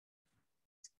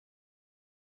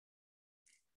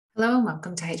Hello and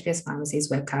welcome to HPS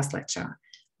Pharmacies webcast lecture.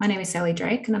 My name is Sallie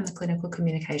Drake and I'm the Clinical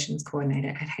Communications Coordinator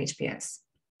at HPS.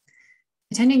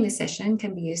 Attending this session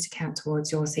can be used to count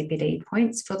towards your CPD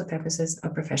points for the purposes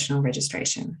of professional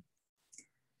registration.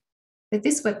 But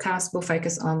this webcast will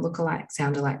focus on lookalike,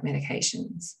 sound-alike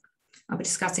medications. I'll be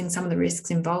discussing some of the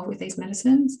risks involved with these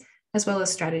medicines, as well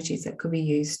as strategies that could be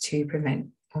used to prevent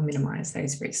or minimise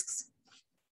those risks.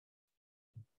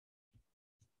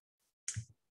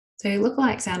 So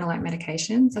lookalike, sound-alike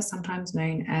medications are sometimes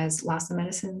known as LASA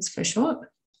medicines for short.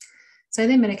 So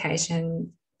they're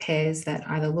medication pairs that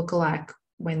either look alike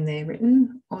when they're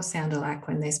written or sound alike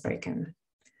when they're spoken.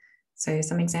 So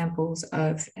some examples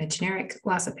of a generic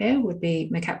LASA pair would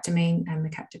be mercaptamine and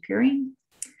mercaptopurine,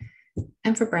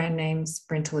 and for brand names,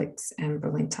 Brintellix and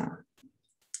Brilinta.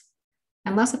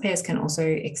 And LASA pairs can also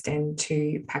extend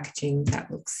to packaging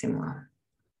that looks similar.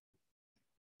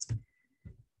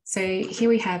 So here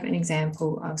we have an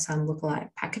example of some lookalike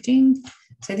packaging.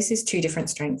 So this is two different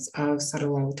strengths of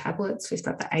sotalol tablets. We've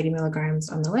got the 80 milligrams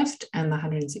on the left and the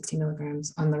 160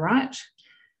 milligrams on the right.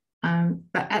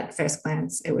 But at first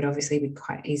glance, it would obviously be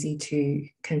quite easy to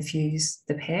confuse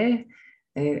the pair.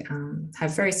 They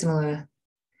have very similar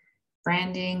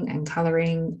branding and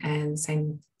colouring and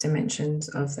same dimensions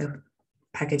of the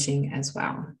packaging as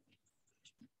well.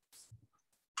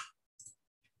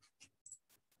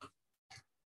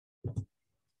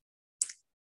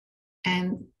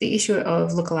 And the issue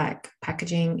of lookalike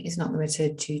packaging is not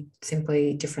limited to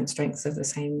simply different strengths of the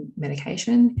same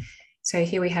medication. So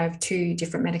here we have two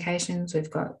different medications. We've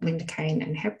got lidocaine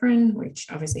and heparin, which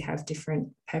obviously have different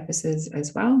purposes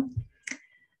as well.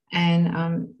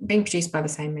 And being produced by the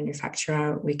same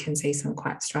manufacturer, we can see some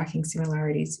quite striking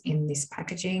similarities in this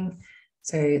packaging.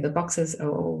 So the boxes are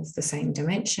all the same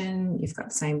dimension. You've got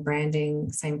the same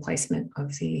branding, same placement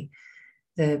of the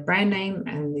brand name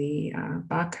and the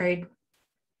barcode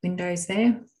windows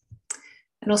there,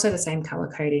 and also the same colour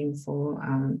coding for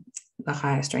the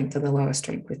higher strength and the lower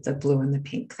strength with the blue and the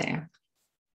pink there.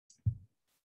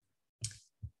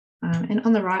 And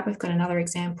on the right, we've got another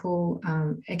example,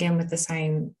 again with the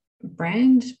same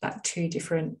brand, but two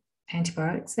different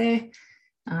antibiotics there.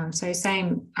 So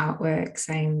same artwork,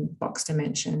 same box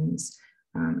dimensions,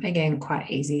 again,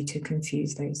 quite easy to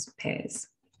confuse those pairs.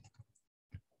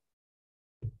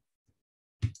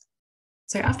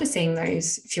 So after seeing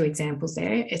those few examples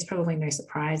there, it's probably no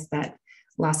surprise that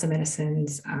LASA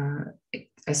medicines are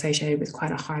associated with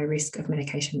quite a high risk of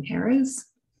medication errors.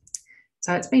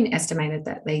 So it's been estimated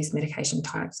that these medication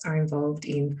types are involved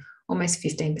in almost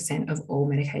 15% of all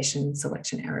medication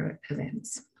selection error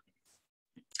events.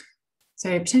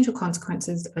 So potential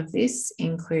consequences of this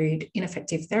include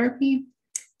ineffective therapy.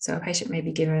 So a patient may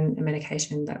be given a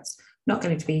medication that's not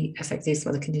going to be effective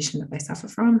for the condition that they suffer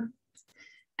from,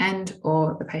 and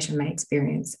or the patient may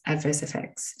experience adverse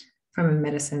effects from a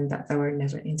medicine that they were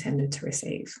never intended to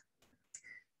receive.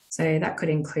 So that could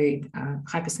include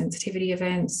hypersensitivity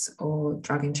events or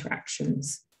drug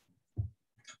interactions.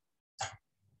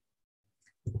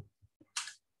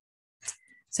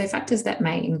 So factors that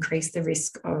may increase the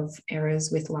risk of errors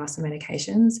with LASA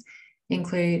medications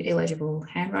include illegible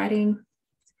handwriting,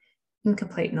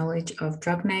 incomplete knowledge of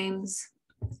drug names,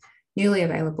 newly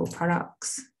available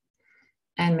products,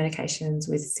 and medications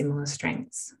with similar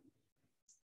strengths.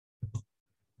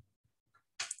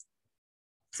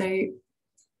 So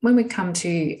when we come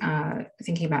to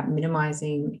thinking about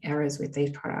minimising errors with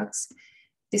these products,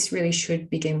 this really should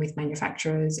begin with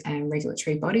manufacturers and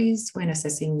regulatory bodies when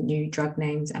assessing new drug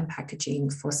names and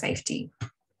packaging for safety.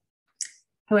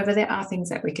 However, there are things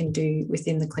that we can do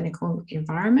within the clinical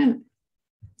environment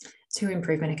to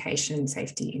improve medication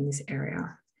safety in this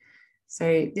area.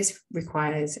 So this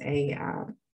requires a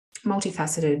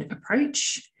multifaceted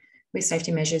approach with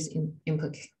safety measures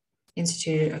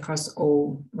instituted across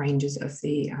all ranges of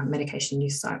the medication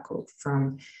use cycle,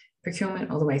 from procurement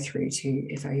all the way through to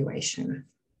evaluation.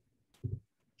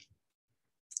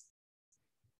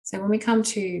 So when we come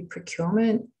to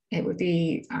procurement, it would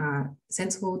be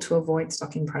sensible to avoid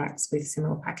stocking products with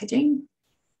similar packaging.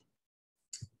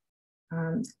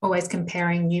 Always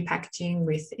comparing new packaging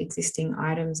with existing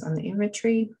items on the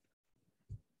inventory.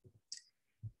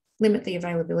 Limit the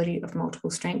availability of multiple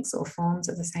strengths or forms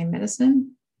of the same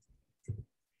medicine.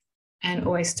 And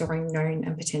always storing known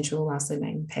and potential LASA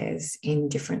name pairs in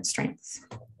different strengths.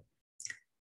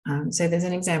 So there's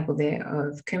an example there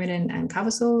of Coumadin and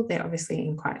Coversol. They're obviously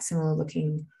in quite similar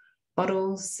looking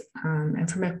bottles. And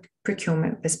from a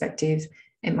procurement perspective,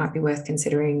 it might be worth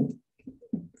considering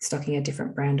stocking a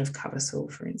different brand of Coversol,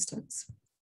 for instance.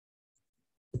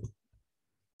 And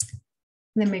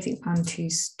then moving on to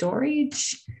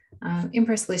storage.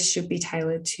 Impress lists should be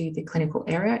tailored to the clinical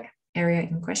area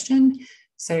in question.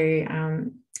 So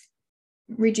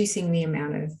reducing the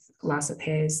amount of LASA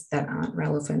pairs that aren't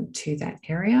relevant to that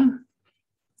area.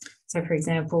 So for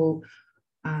example,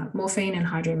 morphine and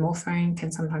hydromorphone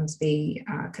can sometimes be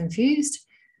confused.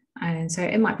 And so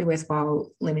it might be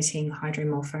worthwhile limiting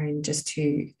hydromorphone just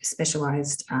to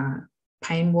specialised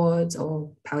pain wards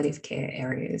or palliative care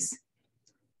areas.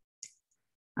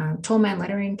 Tall man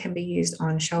lettering can be used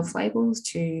on shelf labels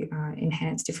to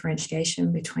enhance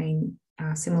differentiation between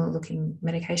similar looking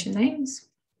medication names.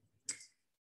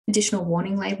 Additional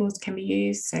warning labels can be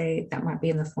used, so that might be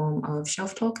in the form of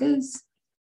shelf talkers.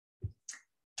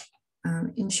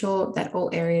 Ensure that all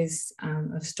areas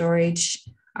of storage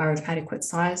are of adequate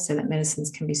size so that medicines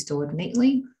can be stored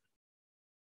neatly.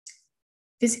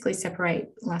 Physically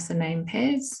separate LASA name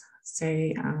pairs, so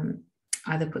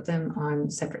either put them on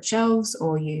separate shelves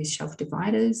or use shelf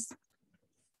dividers.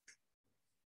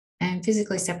 And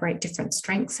physically separate different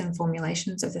strengths and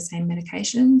formulations of the same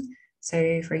medication.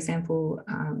 So for example,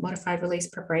 modified release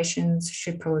preparations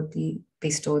should probably be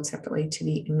stored separately to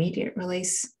the immediate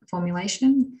release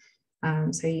formulation.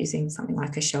 So using something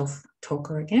like a shelf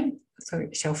talker again, so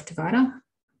shelf divider.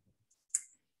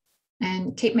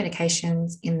 And keep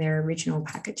medications in their original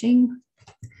packaging.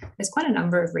 There's quite a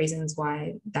number of reasons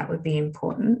why that would be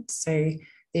important. So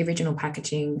the original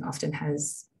packaging often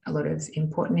has a lot of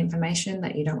important information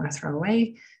that you don't want to throw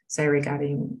away. So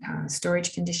regarding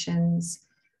storage conditions,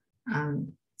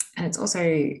 and it's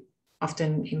also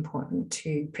often important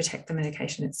to protect the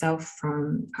medication itself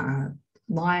from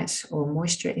light or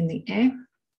moisture in the air.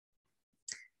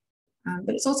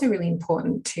 But it's also really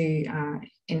important to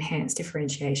enhance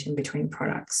differentiation between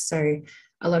products. So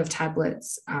a lot of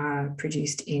tablets are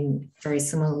produced in very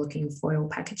similar looking foil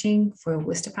packaging, foil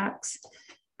blister packs,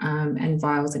 and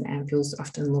vials and ampoules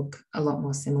often look a lot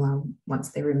more similar once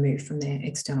they're removed from their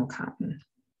external carton.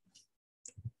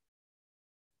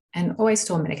 And always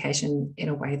store medication in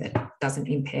a way that doesn't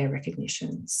impair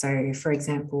recognition. So for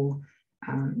example,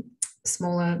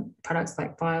 smaller products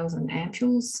like vials and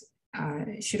ampoules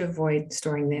should avoid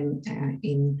storing them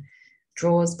in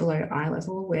drawers below eye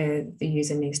level where the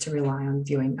user needs to rely on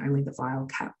viewing only the vial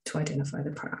cap to identify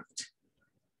the product.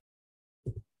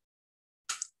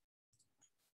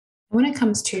 When it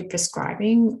comes to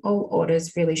prescribing, all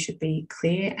orders really should be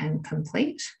clear and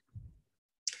complete.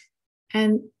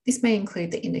 And this may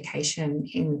include the indication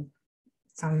in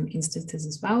some instances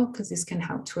as well, because this can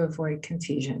help to avoid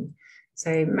confusion.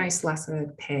 So most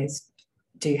LASA pairs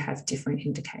do have different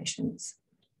indications.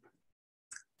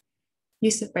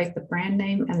 Use of both the brand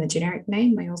name and the generic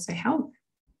name may also help.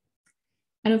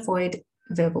 And avoid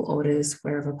verbal orders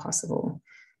wherever possible.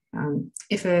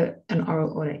 If an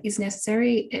oral order is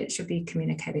necessary, it should be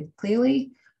communicated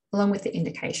clearly along with the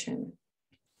indication.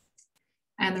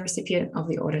 And the recipient of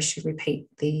the order should repeat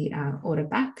the order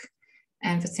back.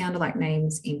 And for sound-alike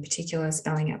names in particular,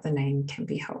 spelling out the name can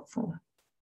be helpful.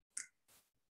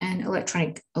 And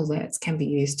electronic alerts can be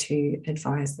used to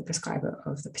advise the prescriber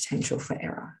of the potential for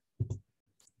error.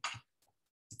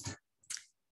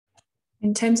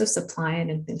 In terms of supply and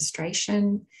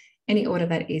administration, any order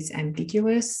that is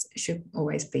ambiguous should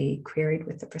always be queried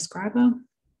with the prescriber.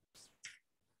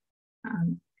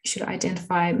 Should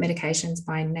identify medications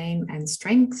by name and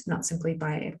strength, not simply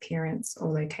by appearance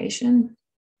or location.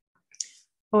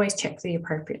 Always check the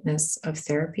appropriateness of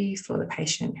therapy for the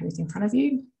patient who is in front of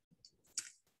you.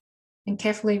 And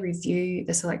carefully review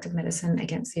the selected medicine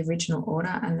against the original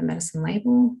order and the medicine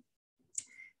label.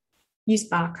 Use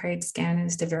barcode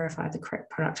scanners to verify the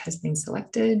correct product has been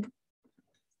selected.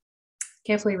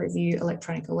 Carefully review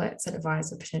electronic alerts that advise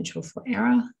the potential for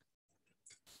error.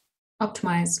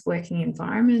 Optimize working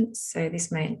environments. So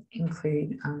this may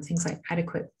include things like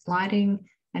adequate lighting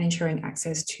and ensuring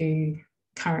access to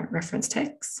current reference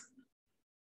texts.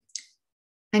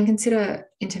 And consider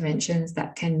interventions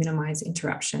that can minimize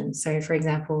interruption. So for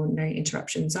example, no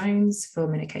interruption zones for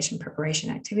medication preparation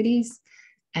activities,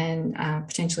 and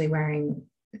potentially wearing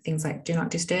things like do not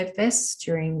disturb vests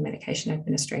during medication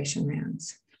administration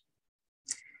rounds.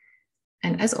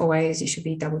 And as always, you should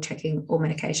be double checking all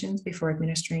medications before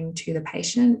administering to the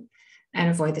patient and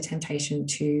avoid the temptation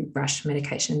to rush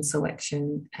medication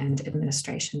selection and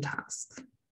administration tasks.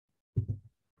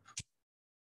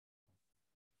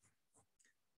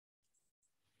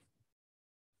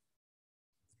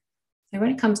 So when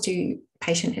it comes to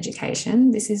patient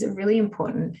education, this is a really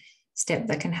important step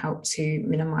that can help to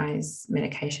minimize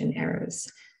medication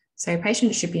errors. So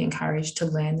patients should be encouraged to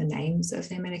learn the names of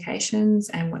their medications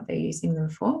and what they're using them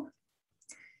for.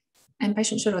 And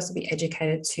patients should also be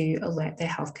educated to alert their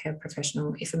healthcare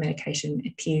professional if a medication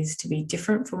appears to be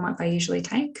different from what they usually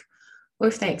take, or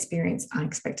if they experience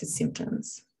unexpected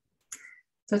symptoms.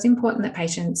 So it's important that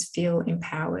patients feel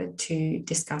empowered to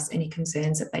discuss any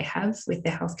concerns that they have with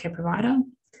their healthcare provider,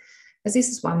 as this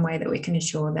is one way that we can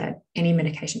ensure that any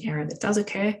medication error that does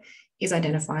occur is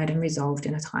identified and resolved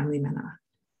in a timely manner.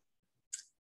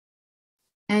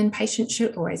 And patients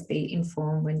should always be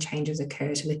informed when changes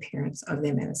occur to the appearance of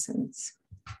their medicines.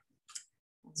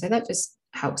 So that just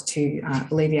helps to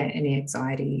alleviate any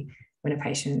anxiety when a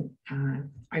patient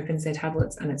opens their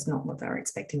tablets and it's not what they're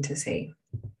expecting to see.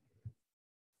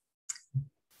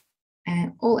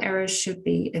 And all errors should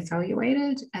be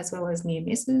evaluated, as well as near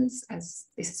misses, as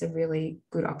this is a really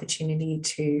good opportunity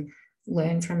to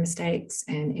learn from mistakes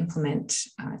and implement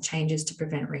changes to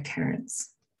prevent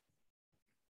recurrence.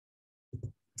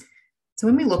 So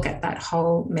when we look at that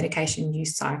whole medication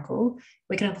use cycle,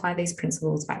 we can apply these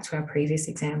principles back to our previous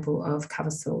example of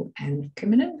Coversil and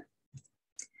Coumadin.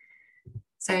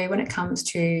 So when it comes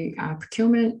to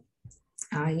procurement,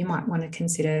 you might want to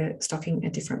consider stocking a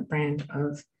different brand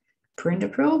of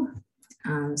perindopril.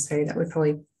 So that would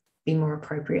probably be more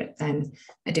appropriate than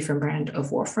a different brand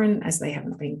of warfarin, as they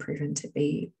haven't been proven to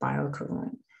be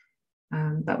bioequivalent.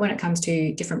 But when it comes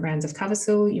to different brands of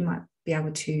Coversil, you might be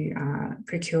able to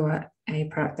procure a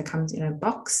product that comes in a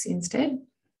box instead,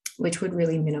 which would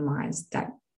really minimise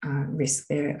that risk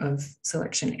there of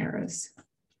selection errors.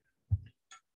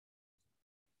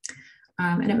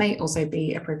 And it may also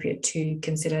be appropriate to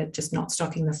consider just not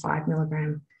stocking the 5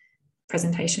 milligram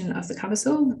presentation of the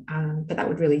Coversil, but that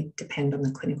would really depend on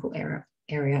the clinical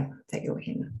area that you're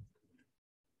in.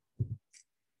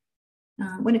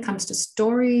 When it comes to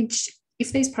storage,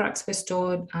 if these products were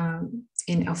stored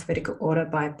in alphabetical order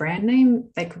by brand name,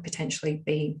 they could potentially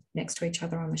be next to each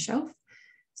other on the shelf.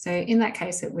 So in that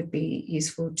case, it would be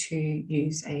useful to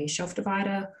use a shelf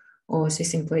divider, or to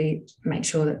simply make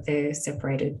sure that they're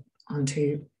separated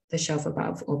onto the shelf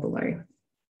above or below.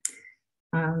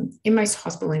 In most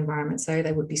hospital environments, though,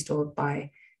 they would be stored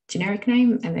by generic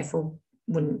name and therefore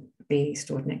wouldn't be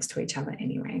stored next to each other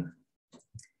anyway.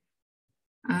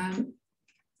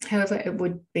 However, it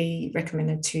would be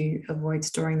recommended to avoid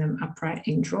storing them upright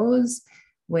in drawers,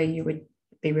 where you would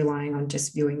be relying on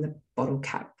just viewing the bottle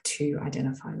cap to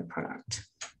identify the product.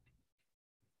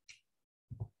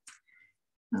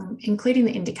 Including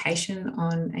the indication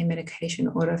on a medication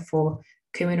order for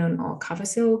Coumadin or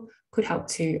Coversil could help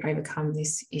to overcome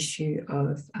this issue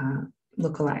of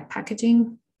lookalike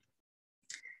packaging.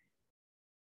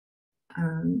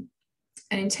 And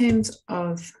in terms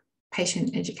of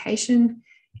patient education,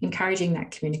 encouraging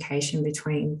that communication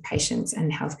between patients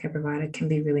and healthcare provider can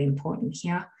be really important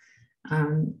here,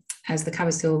 as the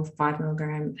Coversil 5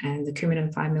 milligram and the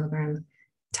Coumadin 5 milligram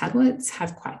tablets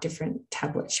have quite different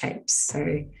tablet shapes.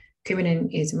 So Coumadin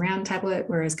is a round tablet,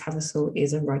 whereas Coversil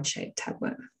is a rod-shaped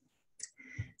tablet.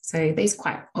 So these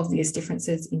quite obvious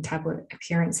differences in tablet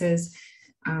appearances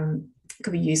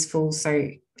could be useful, so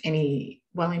any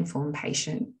well-informed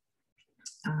patient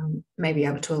may be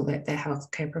able to alert their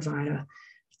healthcare provider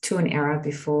to an error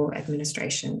before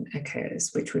administration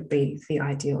occurs, which would be the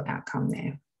ideal outcome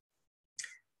there.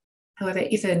 However,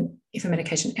 if a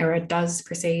medication error does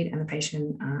proceed and the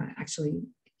patient actually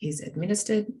is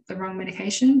administered the wrong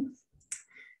medication,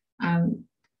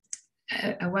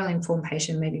 a well-informed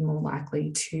patient may be more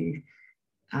likely to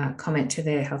comment to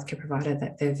their healthcare provider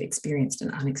that they've experienced an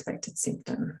unexpected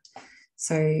symptom.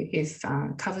 So if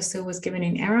Coversil was given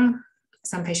in error,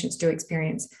 some patients do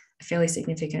experience a fairly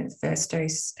significant first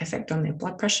dose effect on their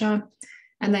blood pressure,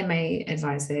 and they may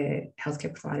advise their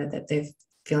healthcare provider that they're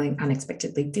feeling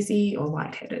unexpectedly dizzy or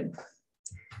lightheaded.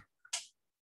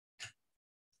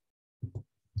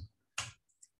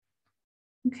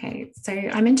 Okay, so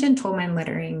I mentioned tall-man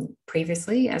lettering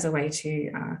previously as a way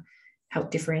to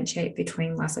help differentiate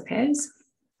between LASA pairs.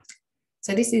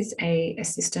 So this is a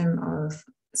system of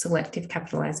selective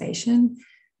capitalization,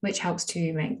 which helps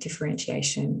to make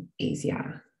differentiation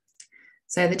easier.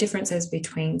 So the differences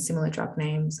between similar drug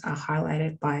names are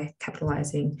highlighted by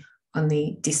capitalizing on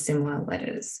the dissimilar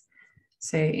letters.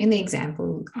 So in the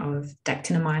example of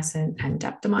dactinomycin and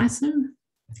daptomycin,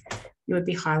 you would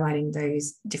be highlighting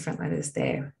those different letters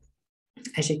there,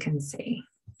 as you can see.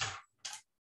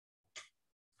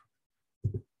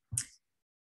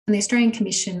 And the Australian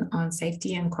Commission on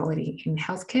Safety and Quality in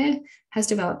Healthcare has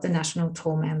developed the National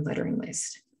Tall-Man Lettering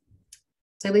List.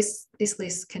 So this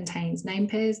list contains name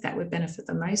pairs that would benefit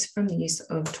the most from the use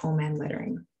of tall-man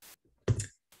lettering.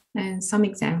 And some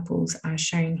examples are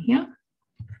shown here.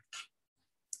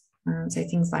 So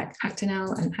things like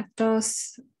Actonel and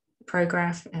Aptos,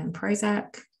 Prograf and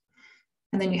Prozac.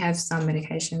 And then you have some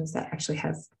medications that actually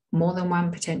have more than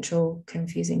one potential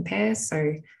confusing pair.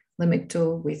 So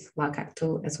Lamictal with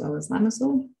Largactil as well as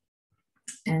Lamisil,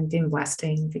 and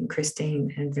vinblastine,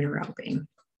 vincristine, and vinorelbine.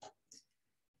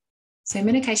 So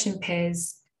medication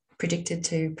pairs predicted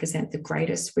to present the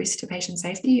greatest risk to patient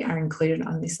safety are included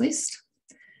on this list.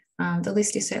 The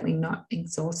list is certainly not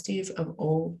exhaustive of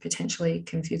all potentially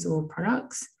confusable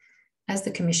products, as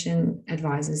the Commission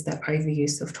advises that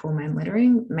overuse of tall-man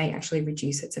lettering may actually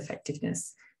reduce its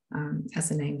effectiveness, as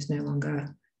the names no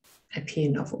longer appear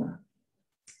novel.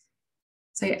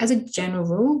 So as a general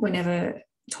rule, whenever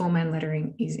tall-man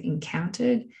lettering is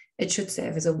encountered, it should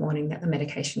serve as a warning that the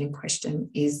medication in question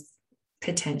is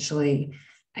potentially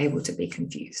able to be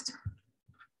confused.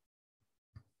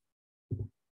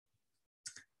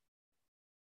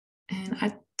 And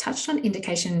I touched on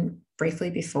indication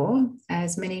briefly before,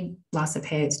 as many LASA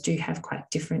pairs do have quite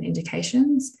different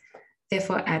indications.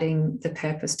 Therefore, adding the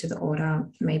purpose to the order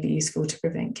may be useful to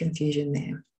prevent confusion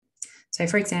there. So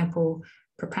for example,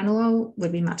 propranolol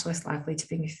would be much less likely to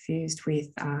be confused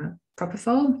with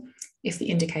propofol if the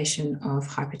indication of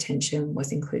hypertension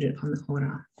was included on the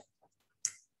order.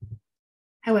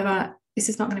 However, this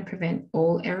is not going to prevent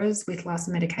all errors with LASA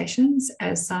medications,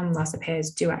 as some LASA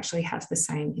pairs do actually have the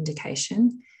same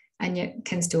indication and yet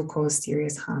can still cause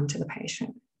serious harm to the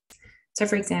patient. So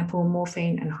for example,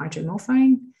 morphine and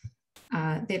hydromorphone,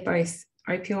 they're both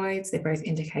opioids, they're both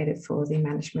indicated for the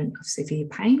management of severe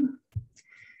pain.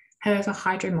 However,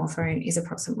 hydromorphone is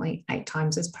approximately 8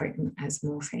 times as potent as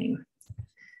morphine.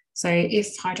 So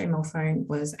if hydromorphone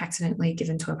was accidentally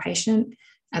given to a patient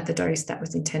at the dose that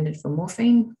was intended for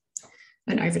morphine,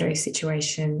 an overdose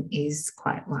situation is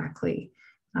quite likely.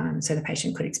 So the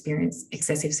patient could experience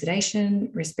excessive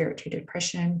sedation, respiratory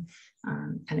depression,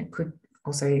 and it could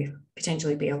also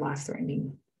potentially be a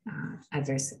life-threatening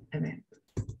adverse event.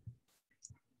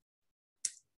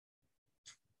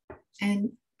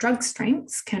 And drug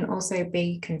strengths can also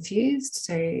be confused.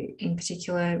 So in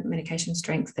particular, medication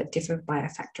strengths that differ by a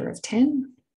factor of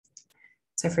 10.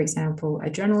 So for example,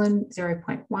 adrenaline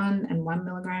 0.1 and 1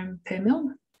 milligram per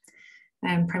mil,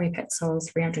 and pramipexole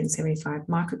 375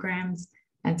 micrograms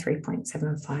and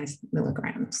 3.75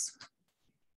 milligrams.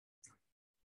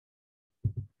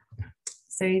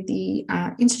 So the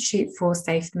Institute for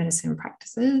Safe Medicine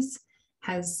Practices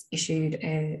has issued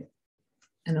an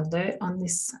alert on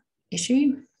this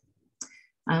issue,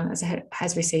 as it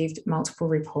has received multiple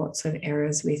reports of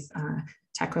errors with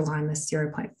tacrolimus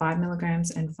 0.5 milligrams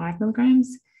and 5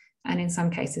 milligrams, and in some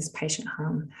cases patient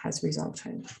harm has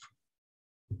resulted.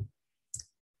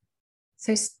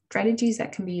 So strategies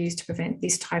that can be used to prevent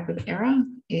this type of error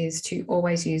is to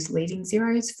always use leading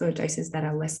zeros for doses that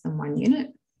are less than 1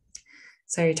 unit.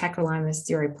 So tacrolimus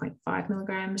 0.5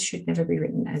 milligrams should never be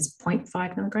written as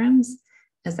 0.5 milligrams,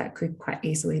 as that could quite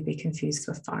easily be confused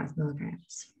for 5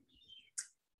 milligrams.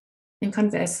 And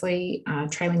conversely,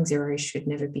 trailing zeros should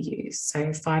never be used.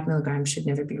 So 5 milligrams should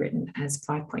never be written as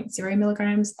 5.0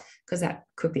 milligrams, because that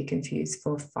could be confused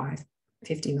for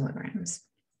 50 milligrams.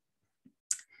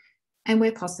 And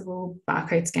where possible,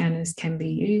 barcode scanners can be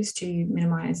used to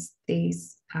minimize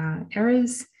these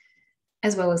errors,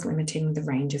 as well as limiting the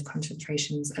range of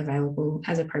concentrations available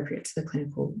as appropriate to the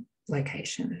clinical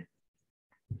location.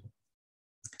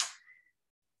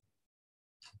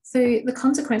 So the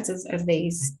consequences of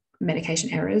these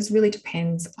medication errors really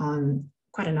depends on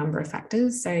quite a number of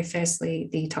factors. So firstly,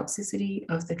 the toxicity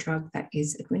of the drug that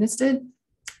is administered.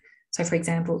 So for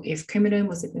example, if Coumadin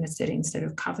was administered instead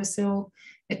of Carfacil,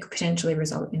 it could potentially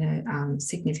result in a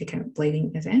significant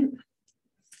bleeding event.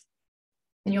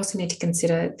 And you also need to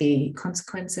consider the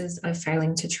consequences of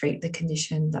failing to treat the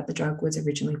condition that the drug was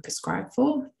originally prescribed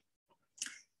for.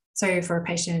 So for a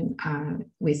patient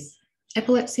with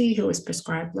epilepsy who was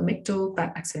prescribed Lamictal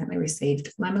but accidentally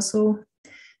received Lamisil,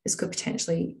 this could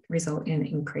potentially result in an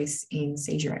increase in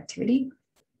seizure activity.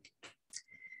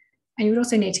 And you would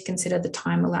also need to consider the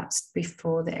time elapsed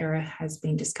before the error has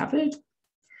been discovered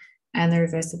and the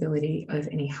reversibility of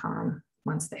any harm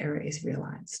once the error is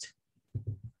realised.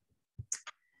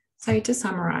 So to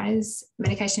summarise,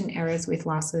 medication errors with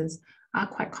LASAs are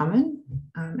quite common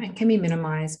and can be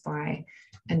minimised by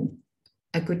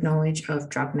a good knowledge of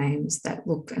drug names that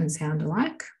look and sound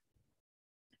alike.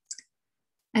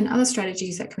 And other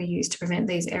strategies that can be used to prevent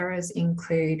these errors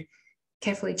include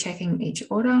carefully checking each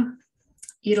order,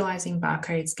 utilising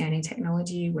barcode scanning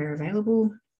technology where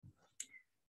available,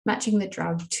 matching the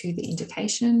drug to the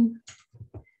indication,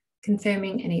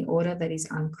 confirming any order that is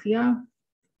unclear,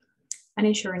 and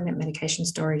ensuring that medication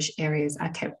storage areas are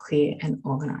kept clear and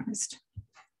organised.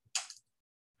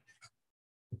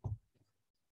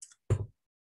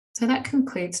 So that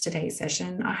concludes today's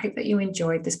session. I hope that you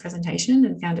enjoyed this presentation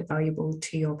and found it valuable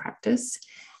to your practice.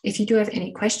 If you do have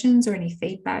any questions or any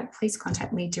feedback, please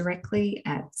contact me directly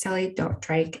at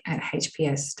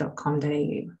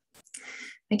sallie.drake@hps.com.au.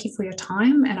 Thank you for your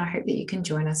time, and I hope that you can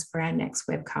join us for our next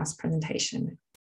webcast presentation.